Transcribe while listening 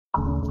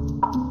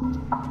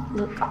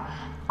Look,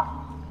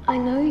 I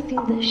know you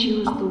think that she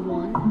was the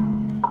one,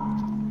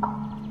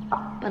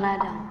 but I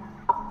don't.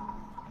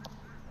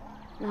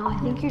 Now I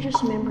think you're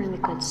just remembering the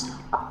good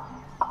stuff.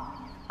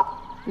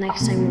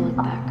 Next time you look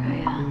back,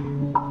 I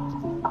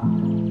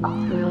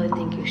really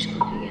think you should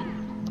look again.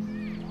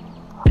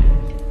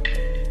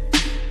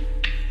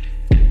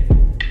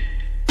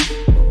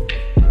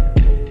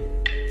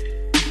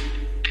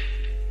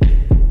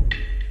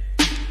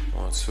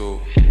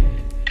 Two.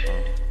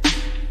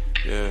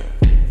 Yeah.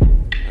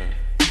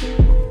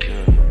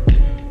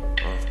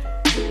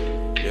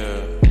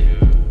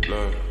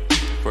 Look.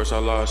 First I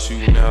lost you,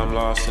 now I'm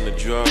lost in the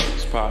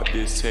drugs. Pop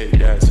this, take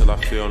that till I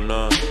feel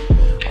numb.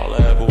 All I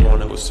ever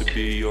wanted was to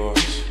be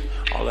yours.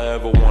 All I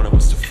ever wanted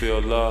was to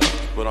feel love.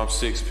 But I'm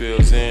 6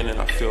 pills in and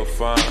I feel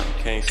fine.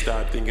 Can't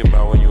stop thinking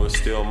about when you were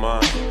still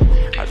mine.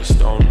 I just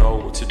don't know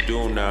what to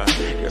do now.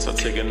 Guess I'll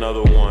take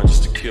another one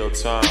just to kill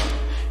time.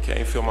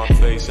 Can't feel my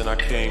face and I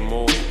can't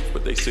move.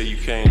 But they say you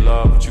can't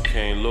love, but you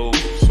can't lose.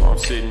 So I'm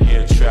sitting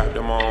here trapped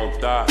in my own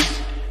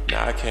thoughts.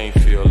 Now I can't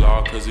feel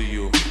all cause of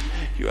you.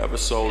 You ever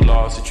so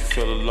lost that you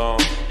feel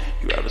alone?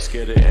 You ever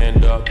scared to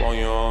end up on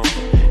your own?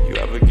 You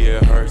ever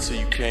get hurt so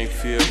you can't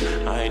feel?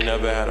 I ain't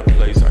never had a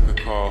place I could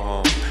call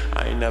home.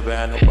 I ain't never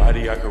had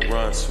nobody I could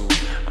run to.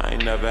 I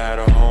ain't never had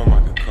a home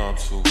I could come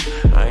to.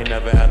 I ain't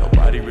never had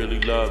nobody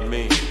really love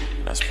me.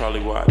 That's probably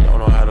why I don't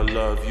know how to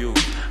love you.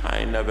 I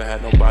ain't never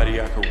had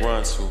nobody I could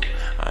run to.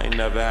 I ain't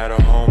never had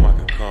a home I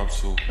could come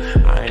to.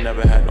 I ain't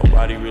never had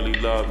nobody really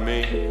love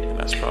me. And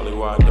that's probably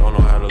why I don't know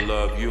how to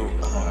love you.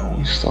 I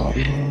always thought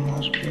you were the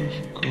most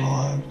beautiful girl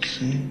I ever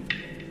seen.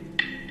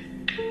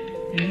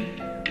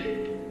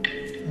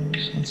 Ever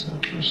since I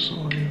first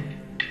saw you.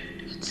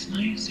 That's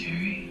nice,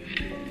 Harry.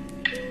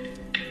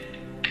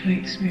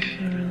 Makes me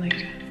feel really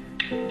good.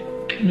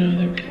 I know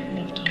other people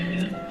have told me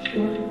that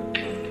before.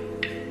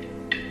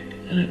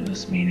 And it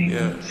was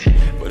meaningless. Yeah,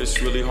 but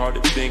it's really hard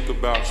to think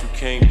about you.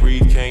 Can't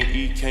breathe, can't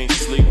eat, can't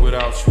sleep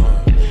without you.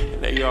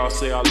 And they all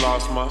say I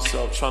lost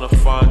myself trying to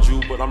find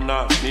you, but I'm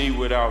not me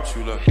without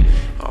you. Look,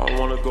 I don't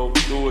wanna go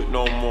through it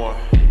no more.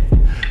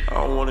 I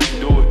don't wanna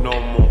do it no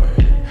more.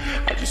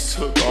 I just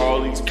took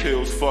all these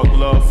pills. Fuck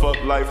love,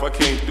 fuck life, I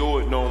can't do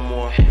it no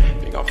more.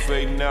 Think I'm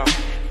fading out.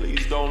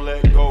 Please don't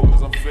let go,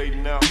 cause I'm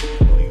fading out.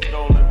 Please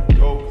don't let me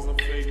go, cause I'm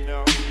fading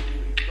out.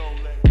 Please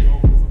don't let go,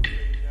 cause I'm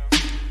fading out.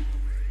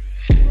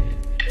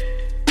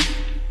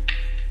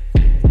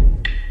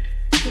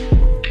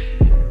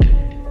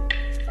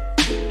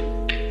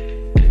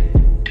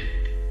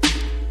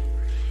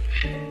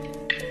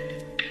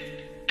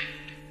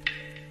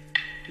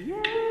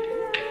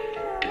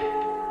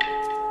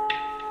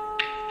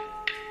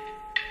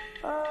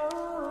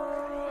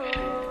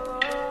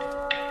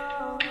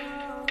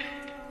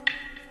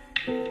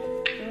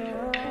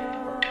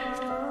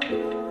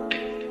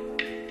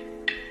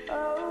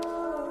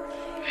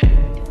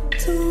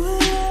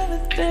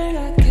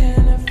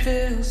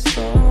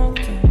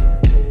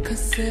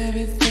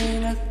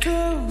 Everything I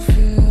do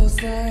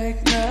feels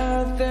like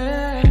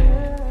nothing.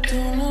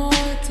 Don't know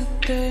what to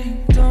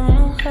think, don't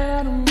know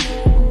how to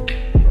move.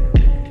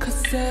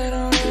 Cause I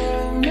don't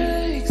really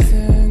make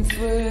sense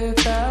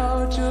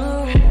without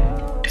you.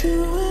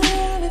 Doing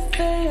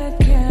everything I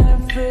can, I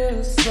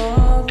feel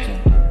something.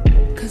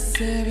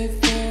 Cause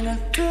everything I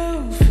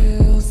do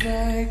feels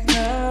like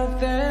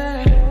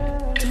nothing.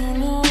 Don't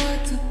know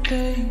what to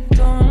think,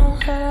 don't know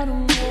how to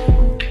move.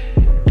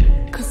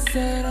 Cause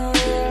I don't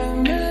really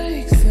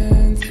make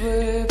sense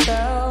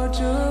without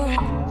you.